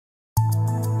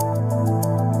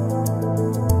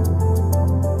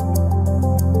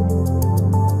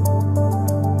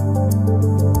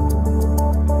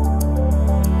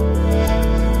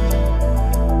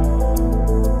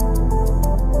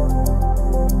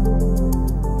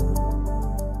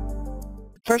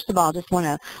First of all, I just want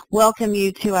to welcome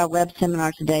you to our web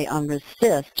seminar today on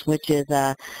RECIST, which is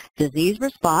a disease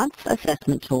response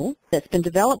assessment tool that's been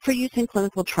developed for use in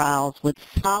clinical trials with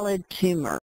solid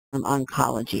tumor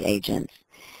oncology agents.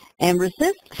 And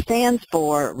RECIST stands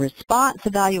for Response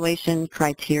Evaluation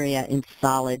Criteria in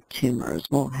Solid Tumors.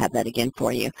 We'll have that again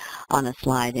for you on a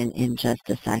slide in just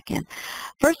a second.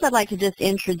 First, I'd like to just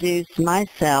introduce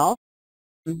myself.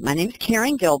 My name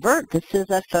is Gilbert. This is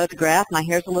a photograph. My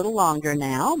hair's a little longer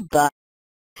now, but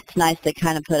it's nice to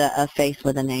kind of put a face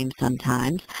with a name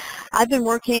sometimes. I've been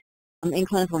working in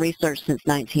clinical research since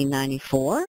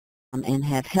 1994. And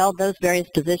have held those various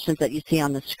positions that you see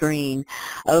on the screen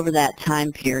over that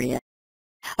time period.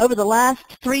 Over the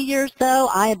last 3 years, though,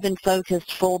 I have been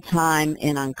focused full-time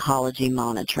in oncology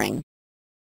monitoring.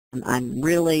 I'm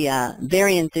really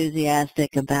very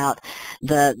enthusiastic about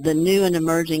the new and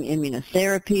emerging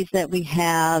immunotherapies that we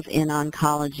have in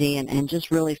oncology, and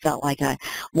just really felt like I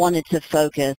wanted to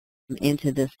focus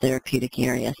into this therapeutic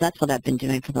area. So that's what I've been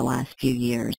doing for the last few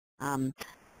years.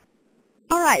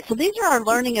 All right, so these are our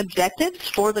learning objectives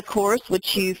for the course,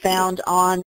 which you found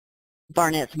on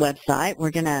Barnett's website.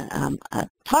 We're going to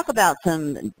talk about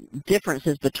some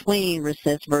differences between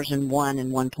RECIST version 1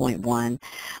 and 1.1.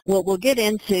 We'll get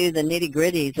into the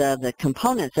nitty-gritties of the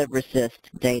components of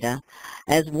RECIST data,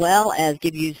 as well as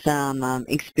give you some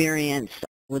experience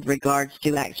with regards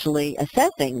to actually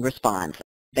assessing response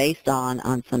based on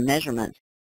some measurements.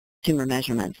 Tumor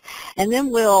measurements. And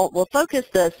then we'll focus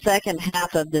the second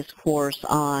half of this course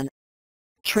on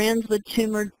trends with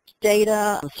tumor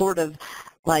data, sort of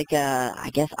like,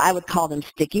 I guess I would call them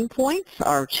sticking points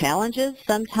or challenges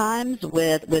sometimes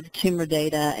with tumor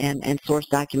data and source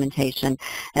documentation,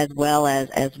 as well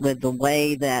as with the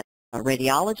way that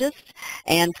radiologists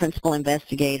and principal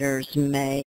investigators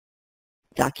may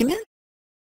document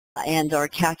and or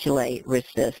calculate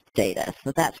RECIST data.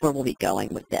 So that's where we'll be going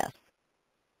with this.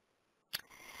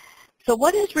 So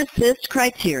what is RECIST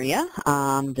criteria?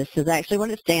 This is actually what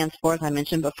it stands for, as I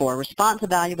mentioned before, Response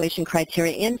Evaluation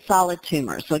Criteria in Solid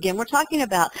Tumors. So again, we're talking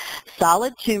about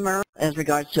solid tumor as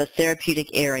regards to a therapeutic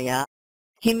area.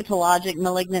 Hematologic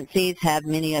malignancies have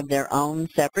many of their own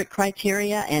separate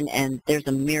criteria, and there's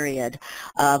a myriad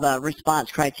of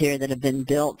response criteria that have been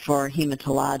built for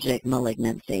hematologic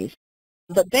malignancies.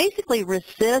 But basically,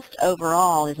 RECIST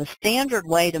overall is a standard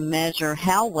way to measure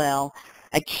how well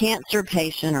a cancer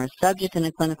patient or a subject in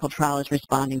a clinical trial is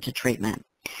responding to treatment.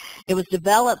 It was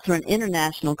developed through an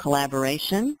international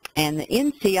collaboration, and the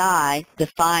NCI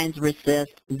defines RECIST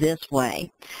this way: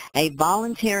 a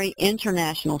voluntary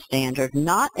international standard,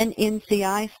 not an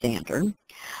NCI standard.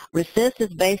 RECIST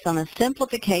is based on a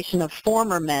simplification of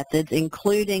former methods,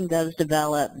 including those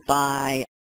developed by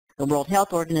the World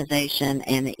Health Organization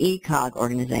and the ECOG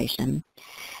organization.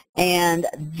 And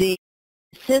the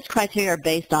RECIST criteria are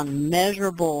based on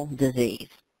measurable disease.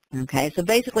 Okay, so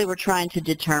basically we're trying to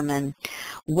determine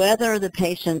whether the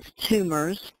patient's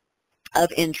tumors of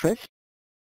interest,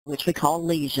 which we call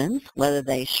lesions, whether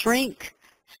they shrink,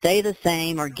 stay the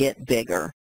same, or get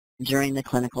bigger during the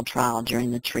clinical trial, during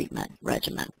the treatment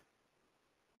regimen.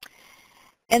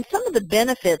 And some of the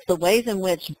benefits, the ways in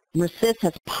which RECIST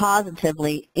has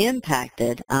positively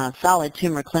impacted solid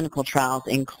tumor clinical trials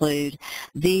include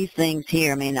these things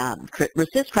here. I mean,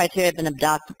 RECIST criteria have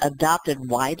been adopted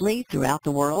widely throughout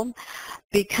the world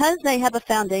because they have a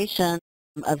foundation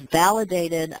of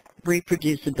validated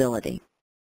reproducibility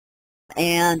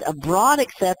and a broad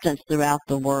acceptance throughout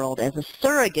the world as a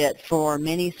surrogate for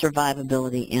many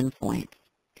survivability endpoints.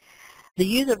 The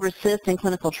use of RECIST in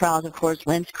clinical trials, of course,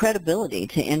 lends credibility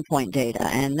to endpoint data,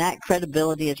 and that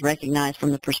credibility is recognized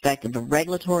from the perspective of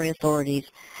regulatory authorities,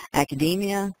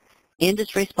 academia,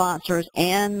 industry sponsors,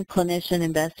 and clinician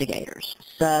investigators.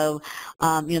 So,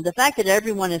 the fact that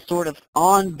everyone is sort of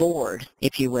on board,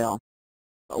 if you will,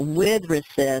 with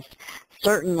RECIST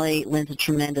certainly lends a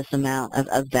tremendous amount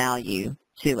of value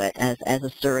to it as a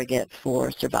surrogate for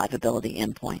survivability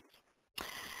endpoints.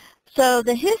 So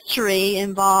the history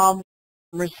involved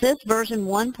RECIST version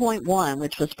 1.1,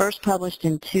 which was first published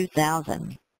in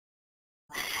 2000.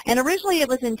 And originally it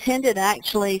was intended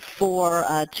actually for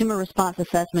tumor response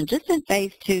assessment just in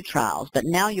phase 2 trials, but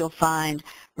now you'll find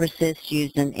RECIST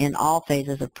used in all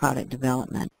phases of product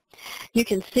development. You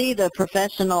can see the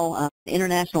professional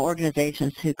international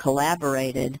organizations who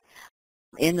collaborated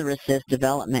in the RECIST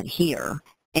development here.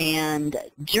 And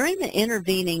during the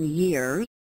intervening years,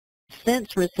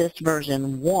 since RECIST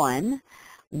version 1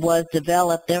 was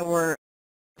developed, there were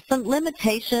some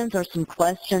limitations or some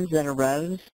questions that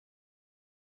arose.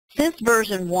 Since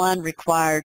version 1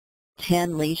 required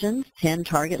 10 lesions, 10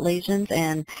 target lesions,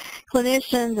 and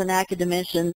clinicians and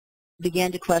academicians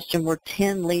began to question, were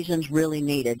 10 lesions really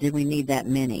needed? Did we need that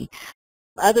many?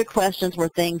 Other questions were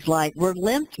things like, were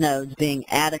lymph nodes being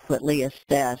adequately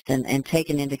assessed and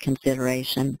taken into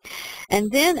consideration?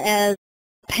 And then as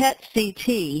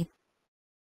PET-CT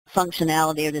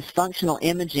functionality or this functional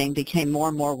imaging became more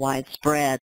and more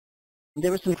widespread,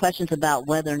 there were some questions about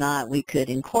whether or not we could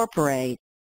incorporate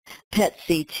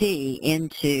PET-CT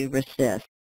into RECIST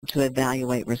to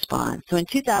evaluate response. So in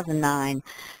 2009,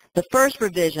 the first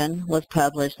revision was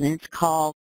published, and it's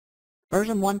called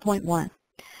version 1.1.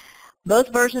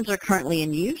 Both versions are currently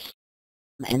in use,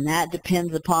 and that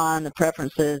depends upon the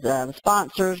preferences of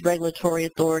sponsors, regulatory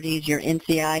authorities, your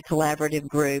NCI collaborative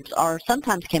groups, or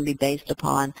sometimes can be based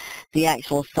upon the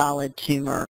actual solid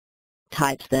tumor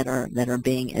types that are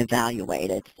being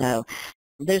evaluated. So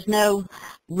there's no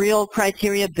real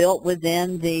criteria built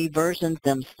within the versions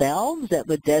themselves that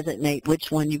would designate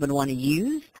which one you would want to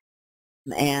use.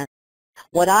 And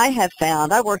what I have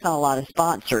found, I work on a lot of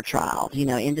sponsor trials,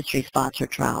 industry sponsor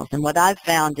trials, and what I've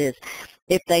found is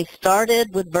if they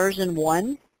started with version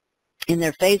 1 in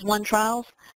their phase 1 trials,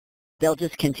 they'll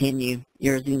just continue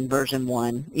using version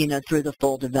 1, through the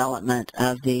full development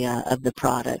of the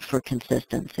product for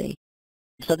consistency.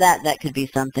 So that could be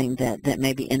something that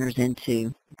maybe enters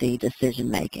into the decision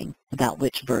making about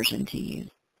which version to use.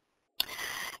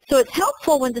 So it's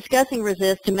helpful when discussing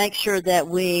RECIST to make sure that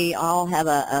we all have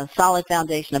a solid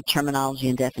foundation of terminology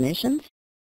and definitions.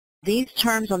 These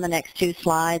terms on the next 2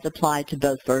 slides apply to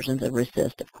both versions of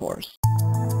RECIST, of course.